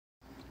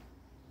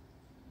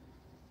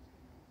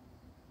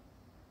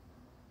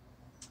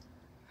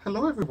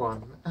Hello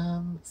everyone.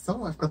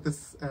 So I've got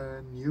this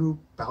new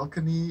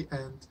balcony,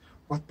 and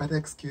what better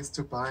excuse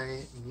to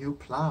buy new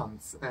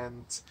plants.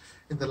 And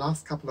in the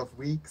last couple of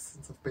weeks,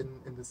 since I've been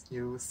in this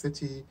new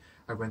city,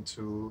 I went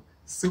to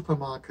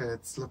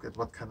supermarkets, look at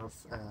what kind of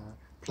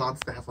plants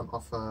they have on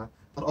offer,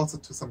 but also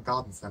to some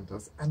garden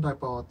centers. And I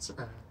bought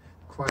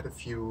quite a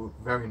few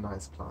very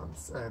nice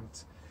plants. And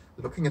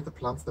looking at the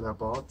plants that I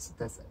bought,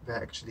 there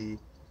are actually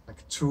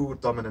like two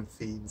dominant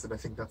themes, and I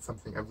think that's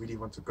something I really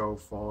want to go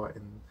for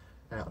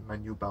on my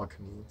new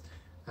balcony.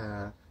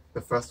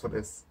 The first one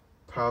is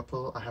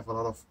purple. I have a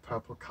lot of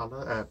purple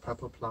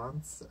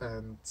plants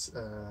and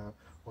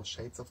or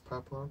shades of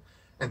purple.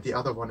 And the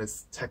other one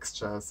is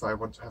texture. So I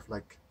want to have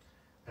like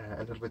a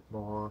little bit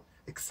more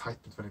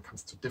excitement when it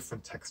comes to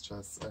different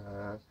textures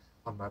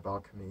on my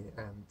balcony.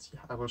 And yeah,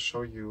 I will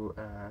show you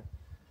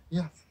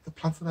the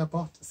plants that I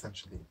bought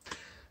essentially.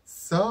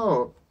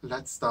 So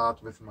let's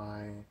start with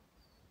my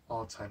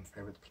all-time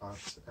favorite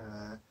plant,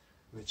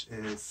 which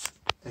is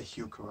a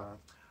Heuchera.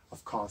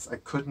 Of course, I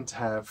couldn't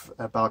have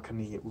a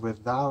balcony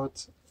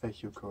without a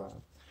Heuchera.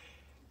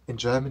 In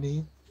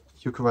Germany,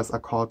 Heucheras are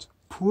called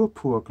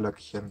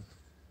Purpurglöckchen.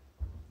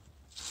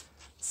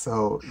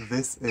 So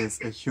this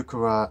is a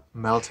Heuchera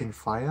melting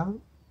fire,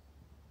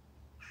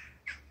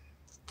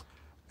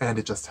 and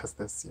it just has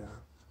this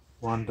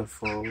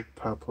wonderful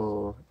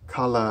purple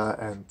color,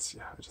 and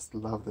I just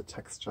love the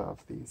texture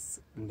of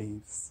these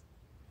leaves.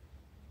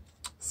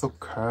 So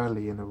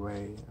curly in a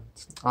way,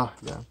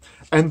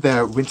 and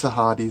they're winter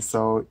hardy,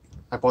 so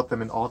I bought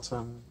them in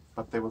autumn,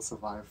 but they will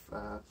survive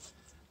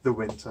the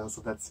winter,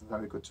 so that's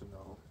very good to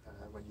know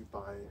when you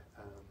buy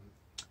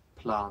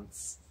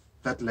plants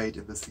that late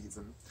in the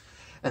season.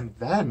 And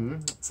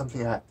then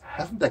something I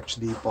haven't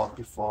actually bought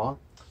before,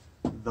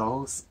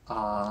 those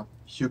are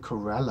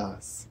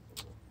Heucherellas,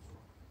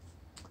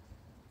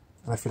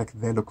 and I feel like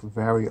they look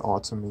very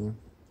autumny.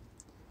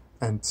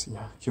 And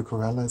yeah,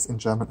 Heucherellas in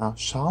German are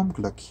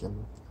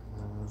Schaumglöckchen.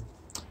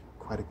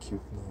 Quite a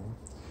cute name.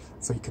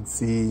 So you can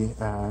see,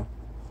 I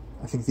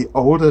think the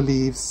older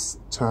leaves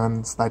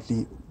turn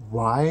slightly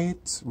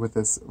white with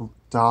this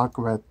dark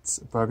red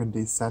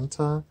burgundy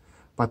center,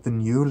 but the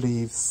new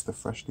leaves, the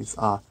fresh leaves,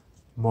 are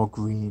more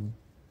green.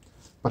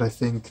 But I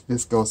think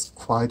this goes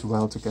quite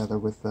well together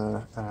with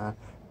the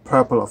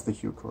purple of the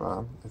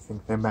Heuchera. I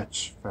think they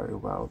match very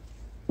well.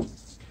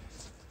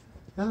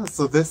 Yeah,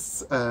 so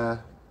this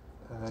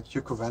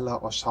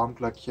Heucherella or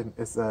Schaumglöckchen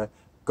is a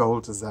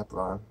gold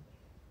zebra,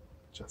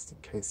 just in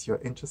case you're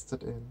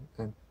interested in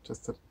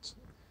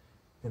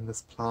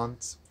this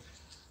plant.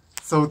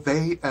 So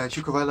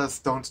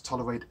Heucherellas don't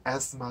tolerate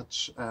as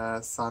much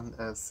sun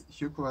as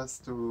Heucheras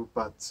do,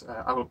 but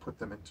I will put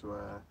them into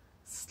a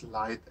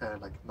slight,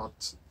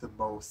 not the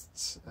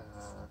most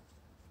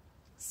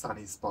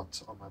sunny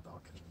spot on my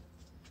balcony.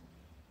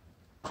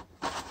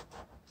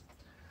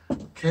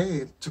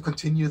 Okay, to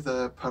continue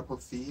the purple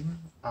theme,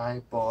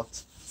 I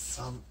bought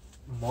some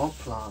more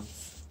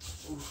plants.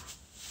 Oof.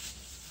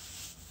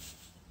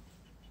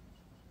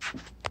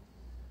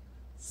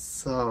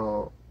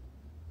 So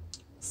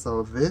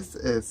this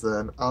is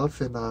an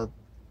Alphina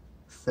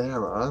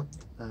Thera,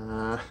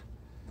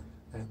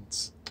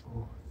 and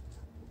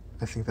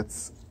I think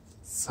that's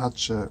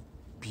such a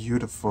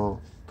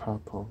beautiful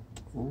purple.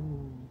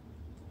 Ooh.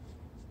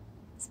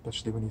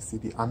 Especially when you see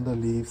the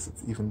underleaves,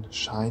 it's even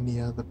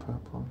shinier, the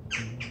purple.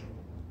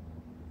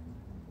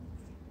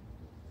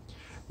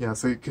 Yeah,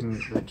 so you can,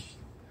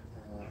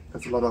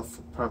 there's a lot of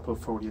purple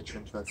foliage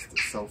interest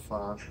so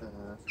far.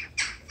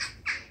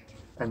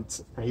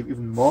 And I have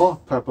even more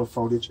purple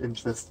foliage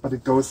interest, but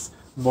it goes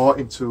more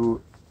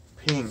into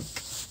pink.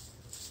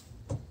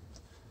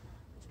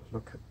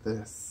 Look at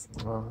this.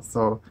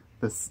 So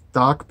this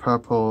dark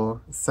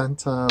purple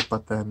center,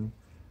 but then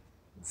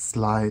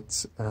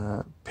slight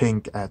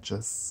pink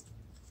edges.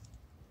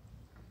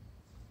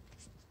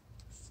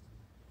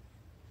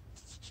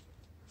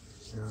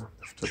 Yeah,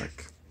 I have to they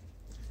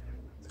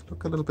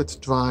look a little bit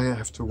dry. I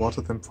have to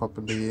water them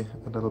properly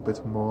a little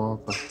bit more,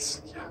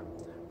 but yeah,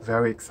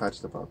 very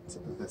excited about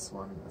this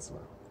one as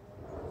well.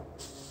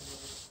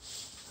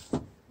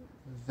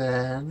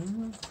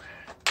 Then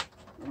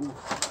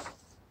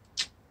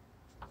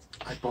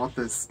I bought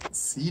this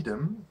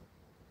sedum,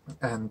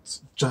 and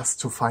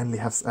just to finally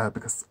have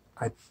because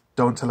I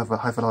don't have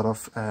a lot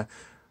of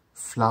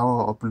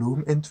flower or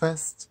bloom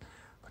interest,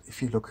 but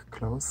if you look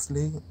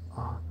closely,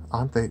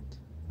 aren't they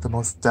the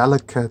most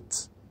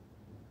delicate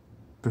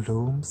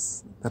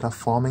blooms that are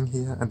forming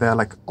here? And they're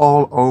like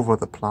all over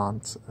the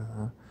plant.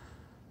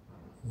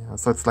 Yeah,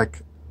 so it's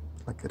like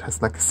it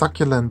has like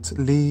succulent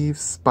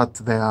leaves, but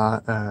they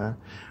are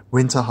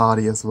winter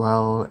hardy as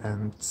well.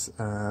 And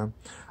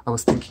I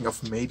was thinking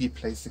of maybe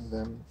placing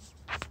them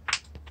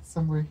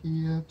somewhere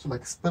here to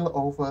spill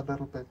over a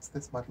little bit.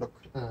 This might look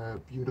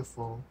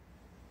beautiful.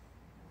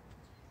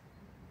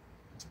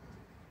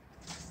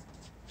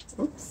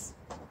 Oops,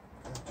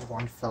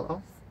 one fell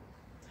off.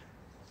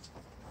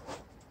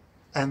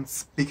 And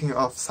speaking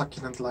of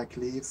succulent-like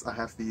leaves, I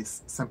have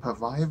these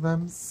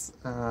sempervivums.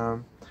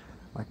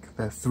 like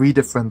there are 3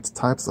 different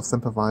types of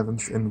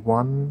sempervivums in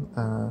one.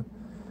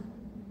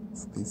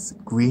 So these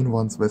green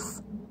ones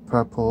with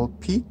purple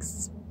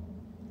peaks,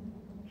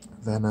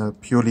 then a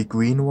purely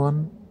green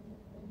one,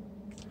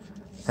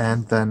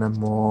 and then a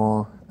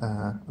more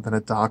then a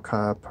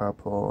darker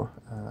purple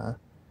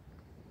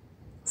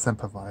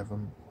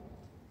sempervivum.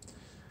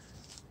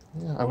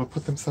 Yeah, I will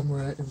put them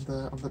somewhere in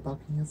on the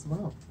balcony as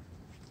well.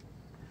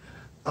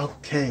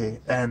 Okay,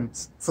 and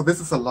so this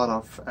is a lot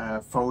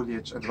of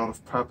foliage and a lot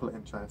of purple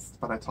interest,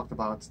 but I talked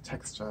about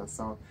texture,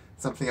 so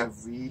something I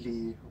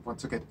really want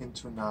to get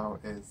into now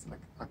is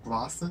like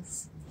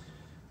grasses.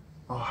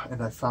 Oh,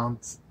 and I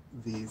found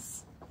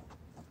these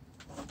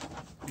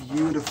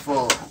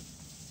beautiful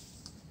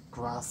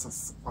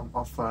grasses on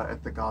offer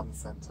at the garden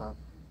center.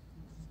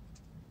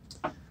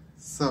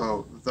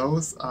 So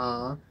those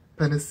are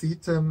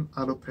Pennisetum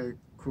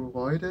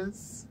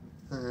alopecuroides,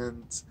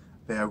 and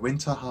they are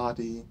winter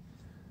hardy.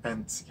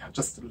 And yeah,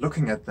 just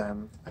looking at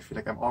them, I feel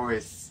like I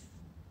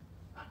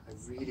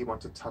really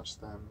want to touch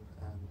them,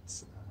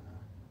 and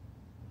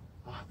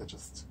they're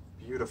just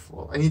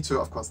beautiful. I need to,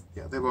 of course,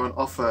 yeah, they were on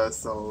offer,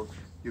 so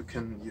you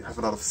have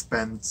a lot of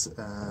spent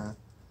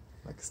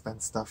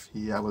stuff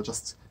here. I will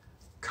just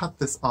cut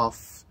this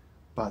off,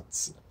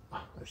 but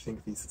I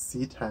think these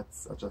seed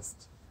heads are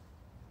just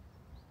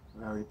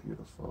very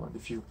beautiful. And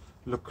if you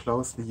look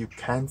closely, you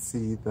can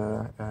see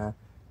the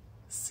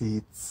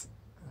seeds.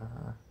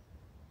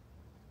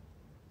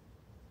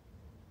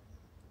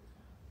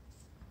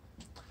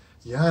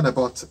 Yeah, and I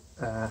bought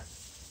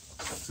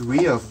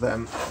 3 of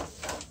them,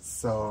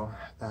 so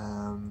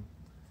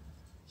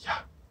yeah,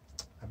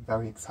 I'm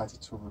very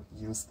excited to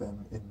use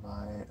them in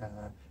my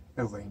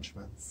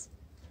arrangements.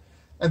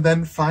 And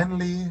then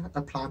finally,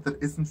 a plant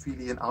that isn't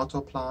really an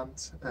outdoor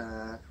plant,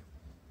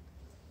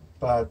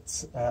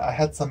 but I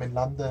had some in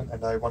London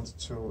and I wanted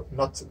to,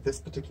 not this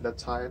particular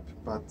type,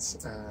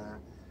 but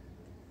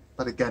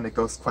again it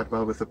goes quite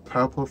well with the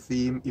purple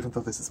theme, even though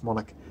this is more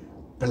like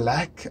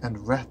black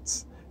and red.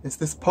 Is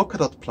this polka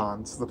dot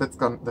plant? So that's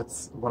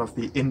one of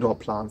the indoor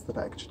plants that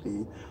I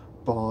actually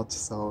bought.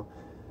 So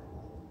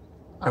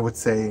I would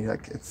say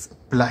like it's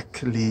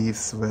black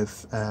leaves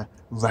with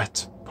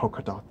red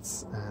polka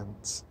dots,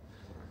 and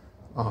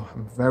oh,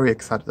 I'm very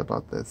excited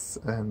about this.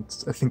 And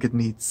I think it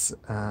needs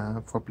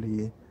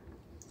probably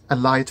a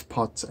light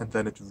pot, and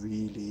then it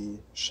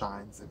really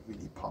shines, it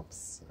really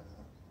pops.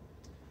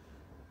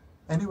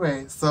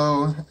 Anyway,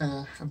 so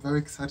I'm very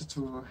excited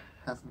to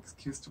have an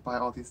excuse to buy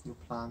all these new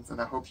plants,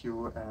 and I hope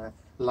you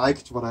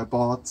liked what I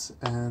bought.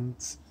 And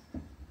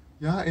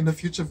yeah, in a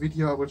future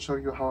video I will show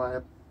you how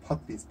I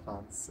pot these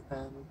plants.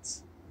 And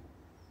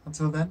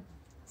until then,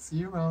 see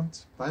you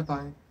around. Bye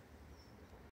bye.